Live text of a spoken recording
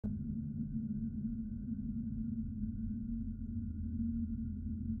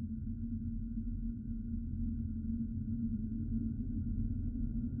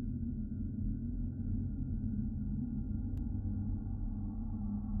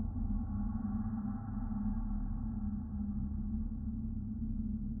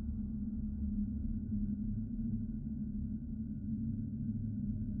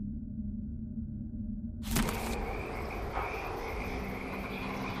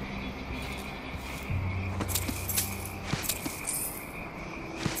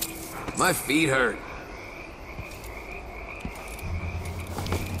My feet hurt.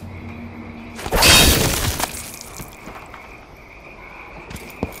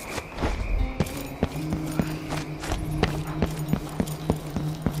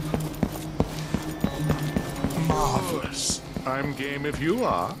 Marvelous. I'm game if you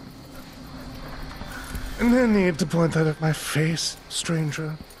are. No need to point that at my face,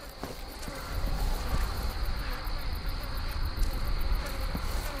 stranger.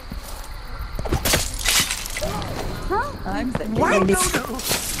 I'm the What?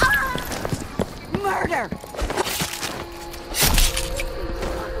 Murder!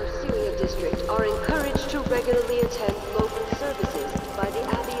 Syria district are encouraged to regularly attend local services by the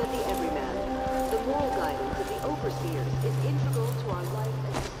Abbey of the Everyman. The moral guidance of the overseers is integral to our life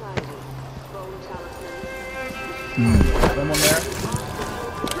and society. Bone talismans. Someone there?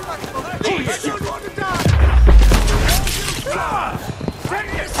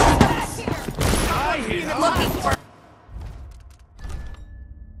 Looking for...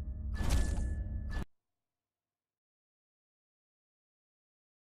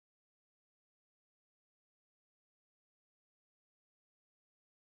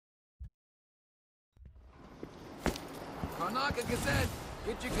 Karnaka cassette.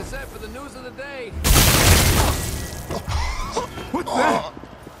 Get your cassette for the news of the day. What the?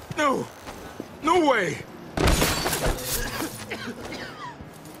 No! No way!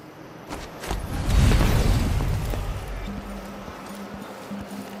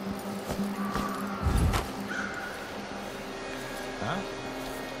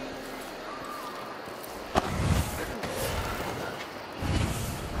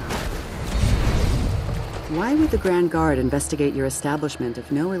 Why would the Grand Guard investigate your establishment if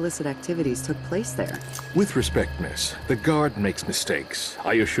no illicit activities took place there? With respect, miss, the Guard makes mistakes.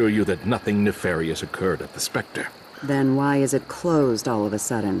 I assure you that nothing nefarious occurred at the Spectre. Then why is it closed all of a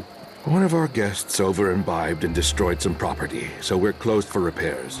sudden? One of our guests over-imbibed and destroyed some property, so we're closed for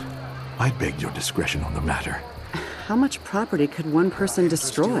repairs. I beg your discretion on the matter. How much property could one person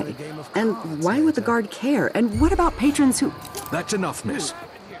destroy? And why would the Guard care? And what about patrons who... That's enough, miss.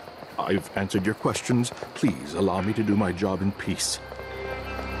 I've answered your questions. Please allow me to do my job in peace.